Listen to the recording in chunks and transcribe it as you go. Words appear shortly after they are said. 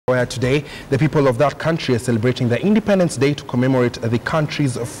Today, the people of that country are celebrating their Independence Day to commemorate the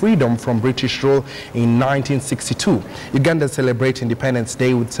country's freedom from British rule in 1962. Ugandans celebrate Independence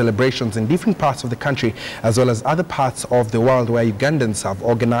Day with celebrations in different parts of the country as well as other parts of the world where Ugandans have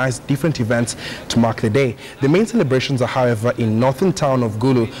organized different events to mark the day. The main celebrations are, however, in northern town of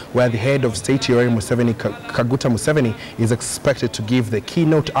Gulu, where the head of state Yoweri Museveni, Kaguta Museveni, is expected to give the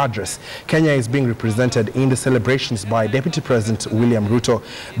keynote address. Kenya is being represented in the celebrations by Deputy President William Ruto.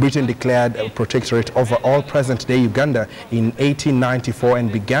 Britain declared a protectorate over all present-day Uganda in 1894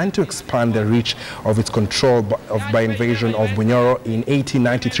 and began to expand the reach of its control by invasion of Bunyoro in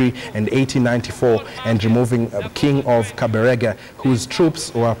 1893 and 1894 and removing King of Kaberega, whose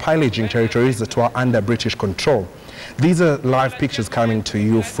troops were pillaging territories that were under British control. These are live pictures coming to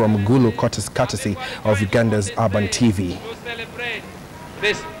you from Gulu, courtesy of Uganda's Urban TV. To celebrate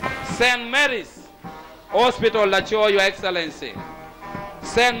this St. Mary's Hospital, Lacho, Your Excellency.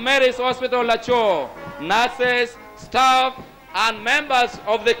 St. Mary's Hospital, Lacho, nurses, staff, and members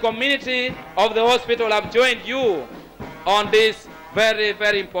of the community of the hospital have joined you on this very,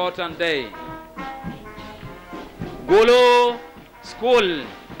 very important day. Gulu School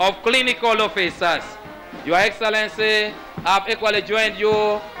of Clinical Officers, Your Excellency, have equally joined you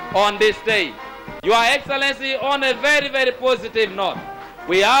on this day. Your Excellency, on a very, very positive note,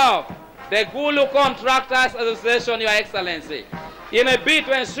 we have the Gulu Contractors Association, Your Excellency, in a bid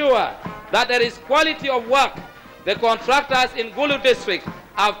to ensure that there is quality of work. The contractors in Gulu district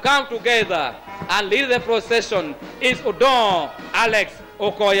have come together and lead the procession is Udon Alex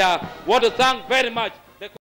Okoya. Want to thank very much